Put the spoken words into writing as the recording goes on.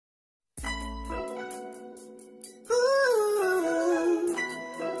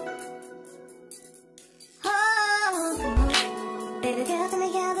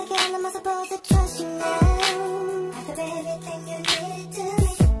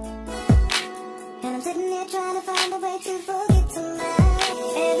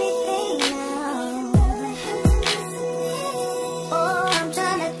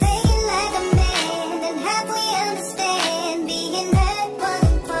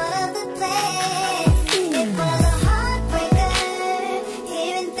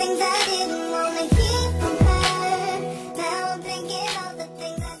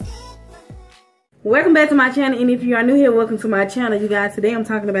Welcome back to my channel, and if you are new here, welcome to my channel. You guys, today I'm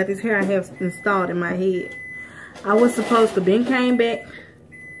talking about this hair I have installed in my head. I was supposed to been came back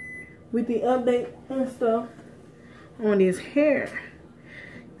with the update and stuff on this hair.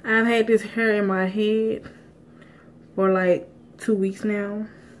 I've had this hair in my head for like 2 weeks now,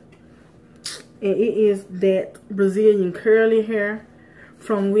 and it is that Brazilian curly hair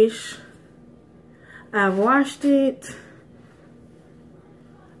from Wish. I've washed it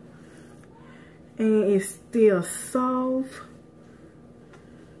and it's still soft.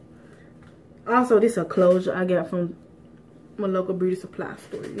 Also, this is a closure I got from my local beauty supply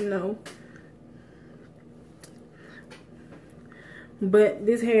store, you know. But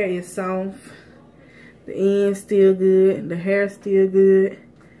this hair is soft. The end's still good. The hair's still good.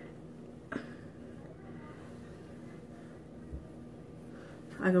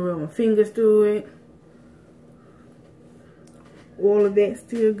 I can rub my fingers through it. All of that's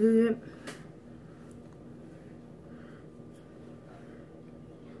still good.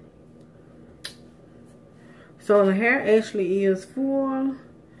 So the hair actually is full.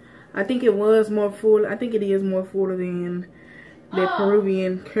 I think it was more full. I think it is more full than that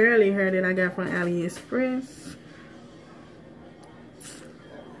Peruvian curly hair that I got from AliExpress.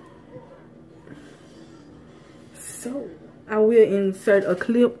 So I will insert a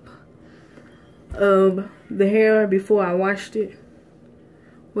clip of the hair before I washed it.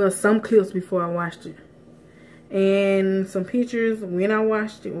 Well, some clips before I washed it. And some pictures when I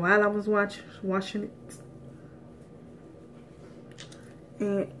washed it, while I was washing it.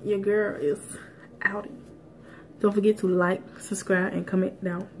 And your girl is outie. Don't forget to like, subscribe, and comment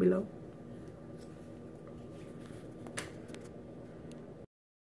down below.